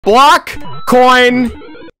Block, coin.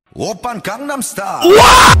 Oppan Gangnam Style.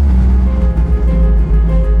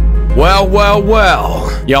 Well, well,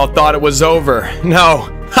 well. Y'all thought it was over. No.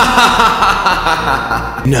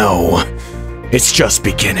 No. It's just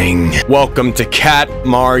beginning. Welcome to Cat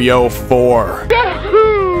Mario 4.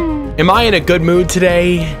 Am I in a good mood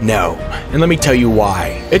today? No. And let me tell you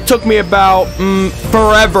why. It took me about,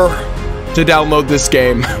 forever to download this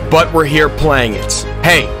game, but we're here playing it.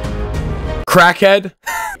 Hey, Crackhead?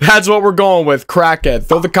 That's what we're going with, Crackhead.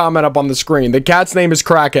 Throw the comment up on the screen. The cat's name is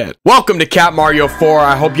Crackhead. Welcome to Cat Mario 4.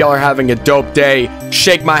 I hope y'all are having a dope day.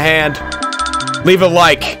 Shake my hand. Leave a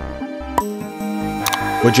like.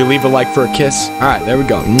 Would you leave a like for a kiss? All right, there we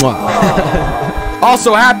go. Mwah.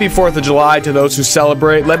 Also, happy 4th of July to those who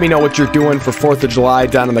celebrate. Let me know what you're doing for 4th of July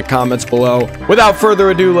down in the comments below. Without further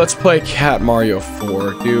ado, let's play Cat Mario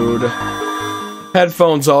 4, dude.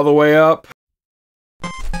 Headphones all the way up.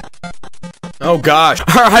 Oh gosh.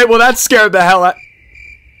 All right, well that scared the hell out.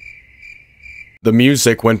 The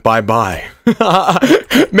music went bye-bye.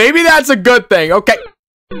 Maybe that's a good thing. Okay.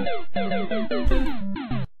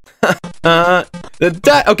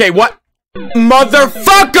 Okay, what?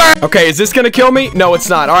 Motherfucker! Okay, is this gonna kill me? No, it's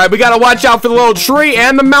not. Alright, we gotta watch out for the little tree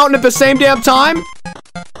and the mountain at the same damn time.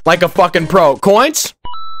 Like a fucking pro. Coins?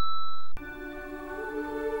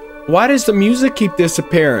 Why does the music keep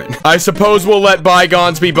disappearing? I suppose we'll let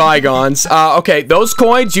bygones be bygones. Okay, those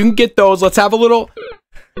coins, you can get those. Let's have a little...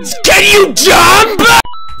 Can you jump?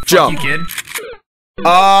 Jump. You kid.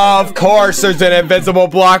 Of course there's an invisible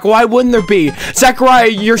block. Why wouldn't there be? Zachariah,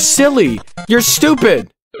 you're silly. You're stupid.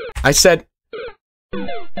 I said...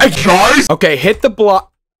 Hey, guys! Okay, hit the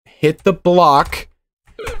block. Hit the block.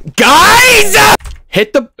 Guys!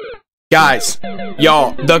 Hit the... Guys.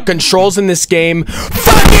 Y'all, the controls in this game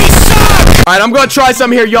fucking suck! Alright, I'm gonna try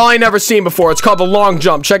something here y'all ain't never seen before. It's called the long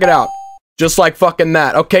jump. Check it out. Just like fucking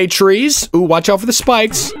that. Okay, trees. Ooh, watch out for the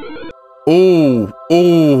spikes. Ooh.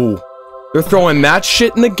 Ooh. They're throwing that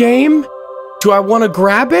shit in the game? Do I want to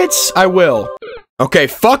grab it? I will. Okay,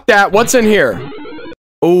 fuck that. What's in here?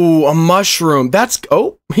 Ooh, a mushroom. That's...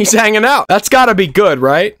 Oh, he's hanging out. That's gotta be good,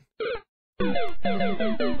 right?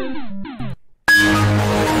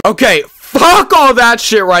 Okay, fuck all that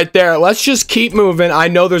shit right there. Let's just keep moving. I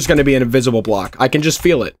know there's gonna be an invisible block. I can just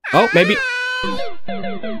feel it. Oh, maybe...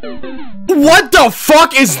 What the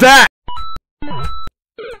fuck is that?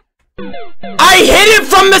 I hit it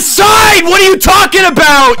from the side! What are you talking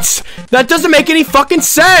about? That doesn't make any fucking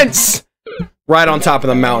sense! Right on top of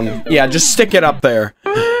the mountain. Yeah, just stick it up there.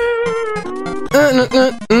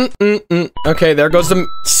 Okay, there goes the...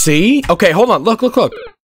 See? Okay, hold on. Look, look, look.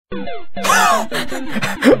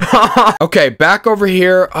 Okay, back over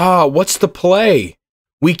here. Ah, what's the play?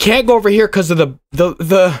 We can't go over here because of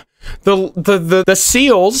the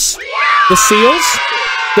seals. The seals?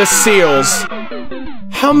 The seals.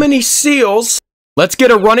 How many seals? Let's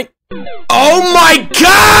get a running... Oh my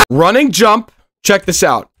god! Running jump. Check this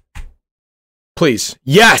out. Please.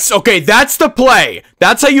 Yes, okay, that's the play.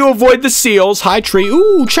 That's how you avoid the seals. High tree.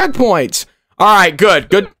 Ooh, checkpoints. Alright, good,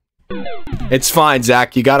 good. It's fine,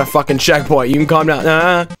 Zach. You got a fucking checkpoint. You can calm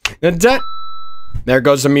down. There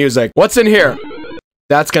goes the music. What's in here?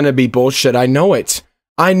 That's gonna be bullshit. I know it.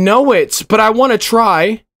 I know it, but I want to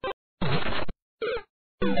try.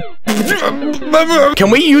 Can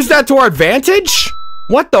we use that to our advantage?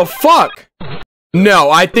 What the fuck? No,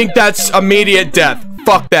 I think that's immediate death.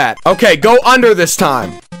 Fuck that. Okay, go under this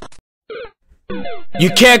time. You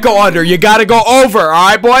can't go under. You gotta go over.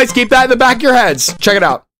 Alright, boys? Keep that in the back of your heads. Check it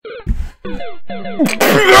out.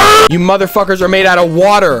 You motherfuckers are made out of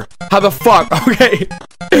water. How the fuck? Okay.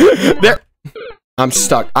 There. I'm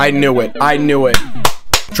stuck. I knew it. I knew it.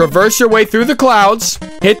 Traverse your way through the clouds.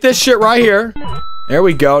 Hit this shit right here. There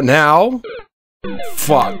we go. Now.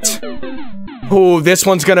 Fucked. Ooh, this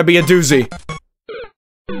one's gonna be a doozy.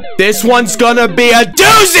 This one's gonna be a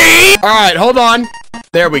doozy! Alright, hold on.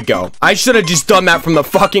 There we go. I should have just done that from the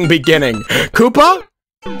fucking beginning. Koopa?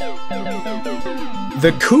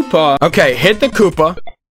 The Koopa. Okay, hit the Koopa.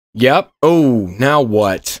 Yep. Oh, now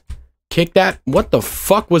what? Kick that. What the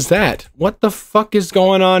fuck was that? What the fuck is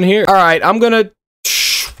going on here? Alright, I'm gonna...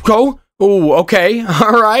 Go. Ooh, okay.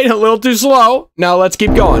 Alright, a little too slow. Now let's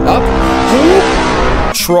keep going. Up.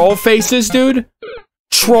 Ooh. Troll faces, dude.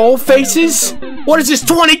 Troll faces? What is this,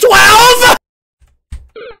 2012?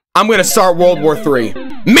 I'm gonna start World War III.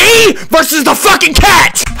 Me versus the fucking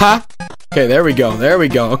cat! Huh? Okay, there we go. There we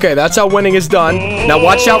go. Okay, that's how winning is done. Now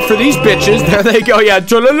watch out for these bitches. There they go. Yeah.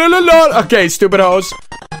 Okay, stupid hoes.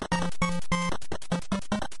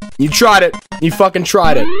 You tried it. You fucking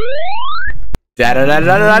tried it. Get the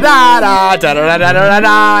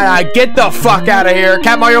fuck out of here.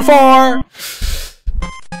 Cat Mario 4.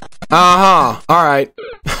 Uh-huh. All right.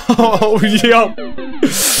 Oh, yo.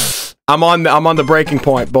 I'm on the breaking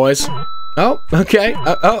point, boys. Oh, okay.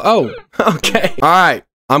 Okay. All right.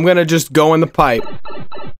 I'm gonna just go in the pipe.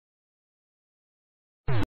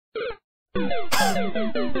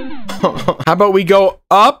 How about we go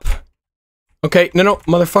up? Okay, no,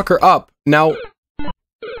 motherfucker, up. Now.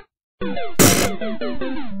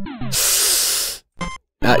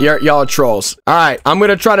 Y'all are trolls. All right, I'm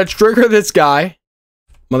gonna try to trigger this guy.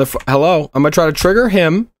 Hello, I'm gonna try to trigger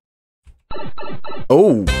him.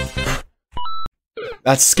 Oh.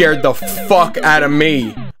 That scared the fuck out of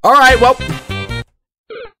me. All right, well.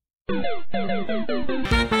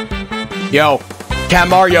 Yo, Cat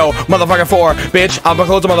Mario, motherfucker 4, bitch, I'm gonna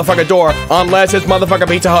close the motherfucking door, unless it's motherfucking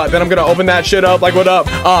Pizza Hut, then I'm gonna open that shit up, like, what up?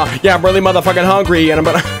 Yeah, I'm really motherfucking hungry, and I'm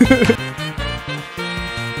gonna...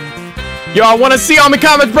 Yo, I wanna see all my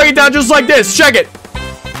comments break it down just like this, check it!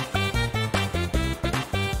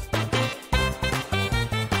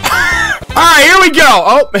 Alright, here we go!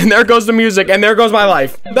 Oh, and there goes the music, and there goes my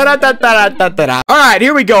life. Alright,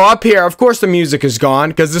 here we go, up here. Of course the music is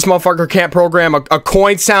gone, because this motherfucker can't program a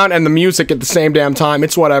coin sound and the music at the same damn time.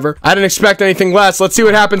 It's whatever. I didn't expect anything less. Let's see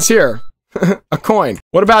what happens here. A coin.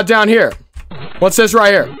 What about down here? What's this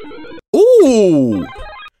right here? Ooh!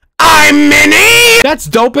 I'm Mini! That's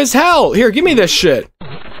dope as hell. Here, give me this shit.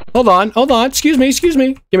 Hold on. Excuse me.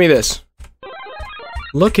 Give me this.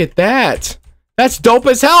 Look at that. That's dope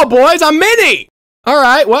as hell, boys. I'm Mini. All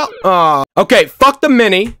right. Well, okay. Fuck the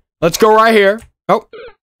Mini. Let's go right here. Oh.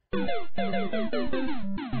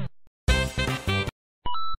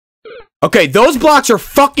 Okay. Those blocks are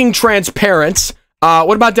fucking transparent.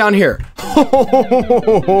 What about down here?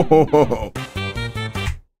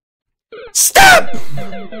 Stop!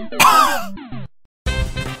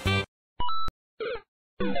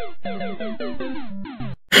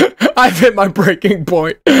 I've hit my breaking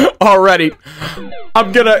point already.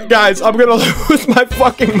 I'm gonna lose my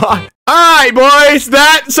fucking mind. Alright, boys,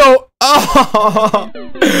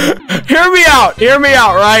 hear me out,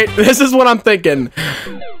 right? This is what I'm thinking.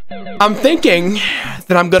 I'm thinking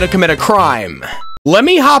that I'm gonna commit a crime. Let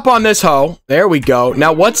me hop on this hoe. There we go.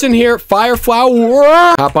 Now, what's in here? Fire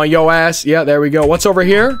flower. Hop on yo ass. Yeah, there we go. What's over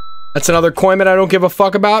here? That's another coin that I don't give a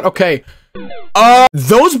fuck about. Okay.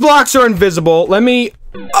 Those blocks are invisible. Let me...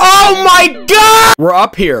 Oh my god! We're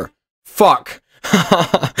up here. Fuck.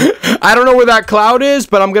 I don't know where that cloud is,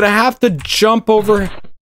 but I'm gonna have to jump over...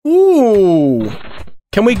 Ooh.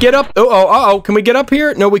 Can we get up? Uh-oh. Can we get up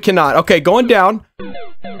here? No, we cannot. Okay, going down.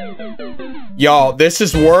 Y'all, this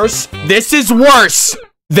is worse. This is worse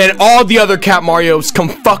than all the other Cat Marios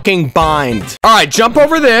combined. All right, jump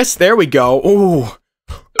over this. There we go. Ooh.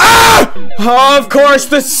 Ah! Of course,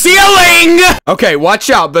 the ceiling! Okay, watch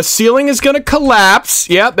out. The ceiling is gonna collapse.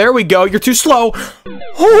 Yep, there we go. You're too slow.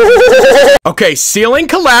 Okay, ceiling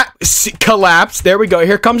collapse. There we go.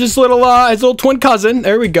 Here comes his little twin cousin.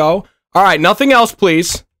 There we go. All right, nothing else,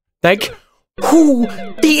 please. Ooh,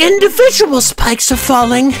 the individual spikes are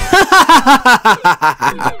falling.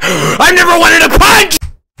 I never wanted to punch!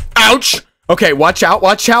 Ouch. Okay, watch out.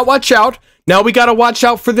 Now we gotta watch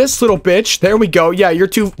out for this little bitch. There we go. Yeah, you're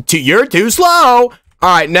too slow. All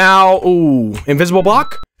right, now, ooh, invisible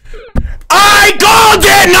block. I called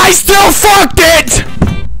it and I still fucked it!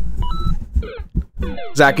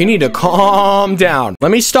 Zach, you need to calm down.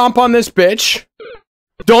 Let me stomp on this bitch.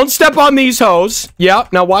 Don't step on these hoes.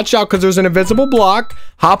 Yep, now watch out because there's an invisible block.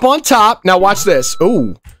 Hop on top. Now watch this.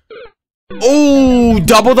 Ooh. Ooh,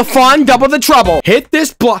 double the fun, double the trouble. Hit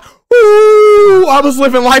this block. Ooh, I was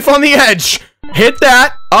living life on the edge. Hit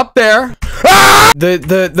that up there. Ah!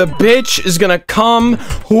 The bitch is gonna come.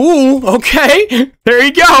 Ooh, okay. There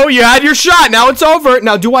you go. You had your shot. Now it's over.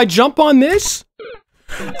 Now, do I jump on this?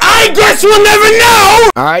 I guess we'll never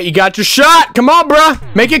know. All right, you got your shot. Come on,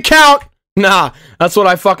 bruh. Make it count. Nah, that's what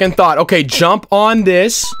I fucking thought. Okay, jump on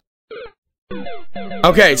this.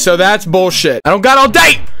 Okay, so that's bullshit. I don't got all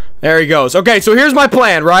day. There he goes. Okay, so here's my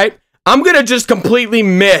plan, right? I'm gonna just completely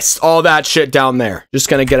miss all that shit down there. Just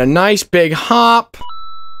gonna get a nice big hop.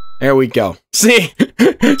 There we go. See?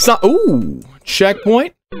 It's not... Ooh,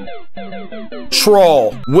 checkpoint.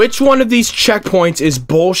 Troll. Which one of these checkpoints is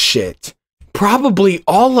bullshit? Probably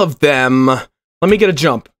all of them. Let me get a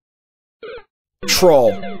jump.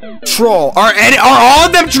 Troll. Are all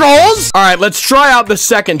of them trolls? All right, let's try out the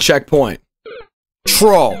second checkpoint.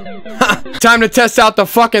 Troll. Time to test out the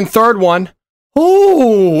fucking third one.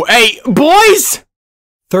 Ooh, hey, boys!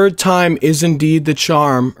 Third time is indeed the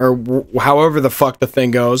charm, or however the fuck the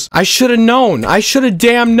thing goes. I should have known. I should have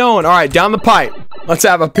damn known. All right, down the pipe. Let's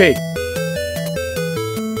have a peek.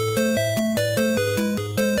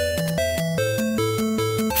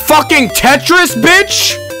 Fucking Tetris,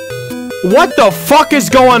 bitch! What the fuck is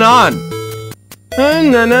going on?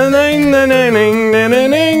 Hey.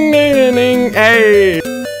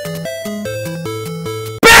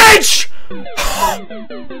 Bitch!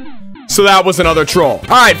 So that was another troll. All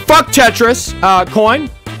right, fuck Tetris. Coin.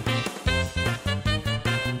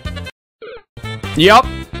 Yep.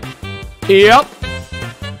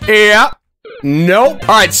 Nope. All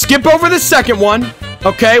right, skip over the second one.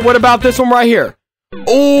 Okay, what about this one right here?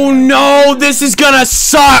 Oh no, this is gonna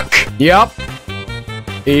suck. Yep.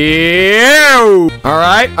 Ew. All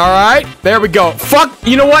right. There we go. Fuck,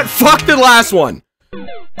 you know what? Fuck the last one.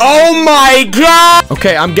 Oh my god.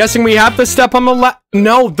 Okay, I'm guessing we have to step on the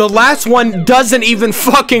no, the last one doesn't even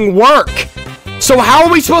fucking work. So how are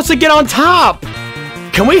we supposed to get on top?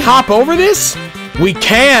 Can we hop over this? We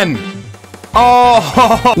can.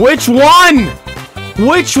 Oh, which one?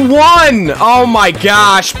 Which one? Oh my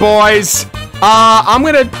gosh, boys. I'm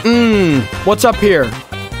gonna, what's up here?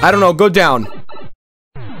 I don't know, go down.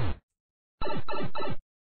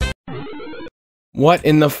 What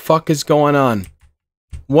in the fuck is going on?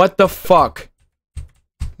 What the fuck?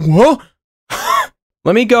 Whoa!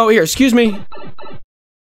 Let me go here, excuse me.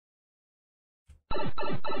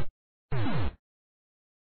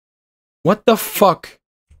 What the fuck?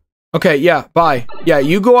 Okay, yeah, bye. Yeah,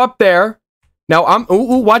 you go up there. Now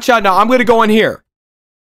ooh, watch out now, I'm gonna go in here.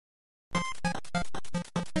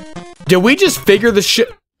 Did we just figure the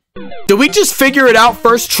shit? Did we just figure it out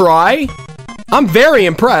first try? I'm very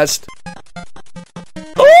impressed.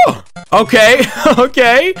 Oh! Okay,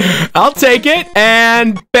 okay. I'll take it,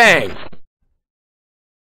 and bang.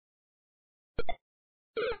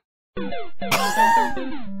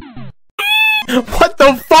 What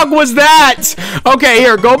the fuck was that? Okay,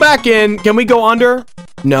 here, go back in. Can we go under?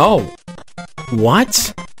 No.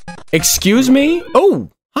 What? Excuse me? Oh,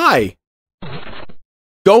 hi.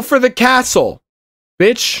 Go for the castle.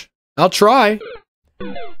 Bitch, I'll try.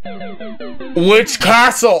 Which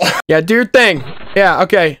castle? Yeah, do your thing. Yeah,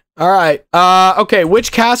 okay. Alright. Okay,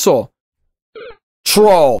 which castle?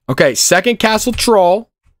 Troll. Okay, second castle,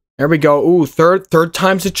 troll. There we go. Ooh, third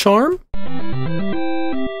time's a charm?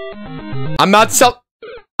 I'm not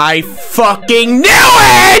I fucking knew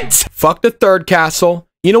it! Fuck the third castle.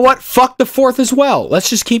 You know what? Fuck the fourth as well.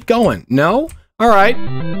 Let's just keep going. No? Alright.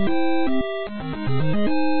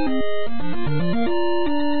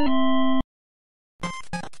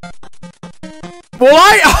 Well,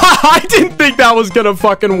 I didn't think that was gonna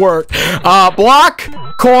fucking work. Block,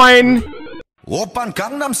 coin. Open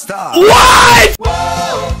Gangnam Style. What?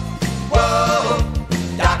 Whoa, whoa,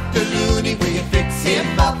 Dr. Looney, will you fix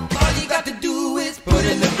him up? All you got to do is put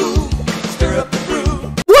in the food, stir up the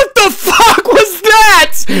brew. What the fuck was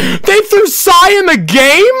that? They threw Psy in the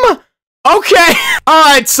game? Okay.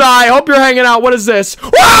 Alright, Psy, hope you're hanging out. What is this?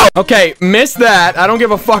 Whoa! Okay, missed that. I don't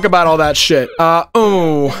give a fuck about all that shit.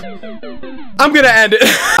 Ooh. I'm gonna end it.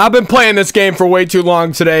 I've been playing this game for way too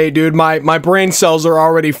long today, dude. My brain cells are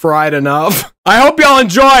already fried enough. I hope y'all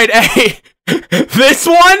enjoyed. Hey, this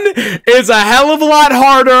one is a hell of a lot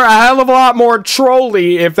harder, a hell of a lot more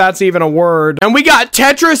trolly, if that's even a word. And we got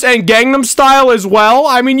Tetris and Gangnam Style as well.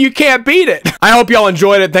 I mean, you can't beat it. I hope y'all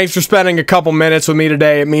enjoyed it. Thanks for spending a couple minutes with me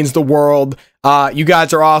today. It means the world. You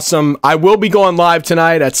guys are awesome. I will be going live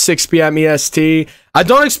tonight at 6 p.m. EST. I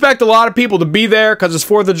don't expect a lot of people to be there because it's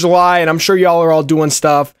 4th of July and I'm sure y'all are all doing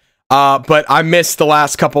stuff. But I missed the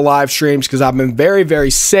last couple live streams because I've been very,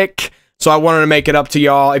 very sick. So I wanted to make it up to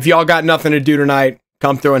y'all. If y'all got nothing to do tonight,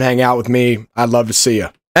 come through and hang out with me. I'd love to see you.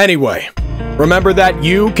 Anyway, remember that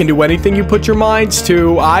you can do anything you put your minds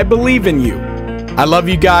to. I believe in you. I love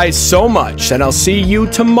you guys so much, and I'll see you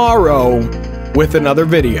tomorrow with another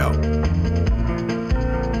video.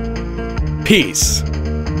 Peace.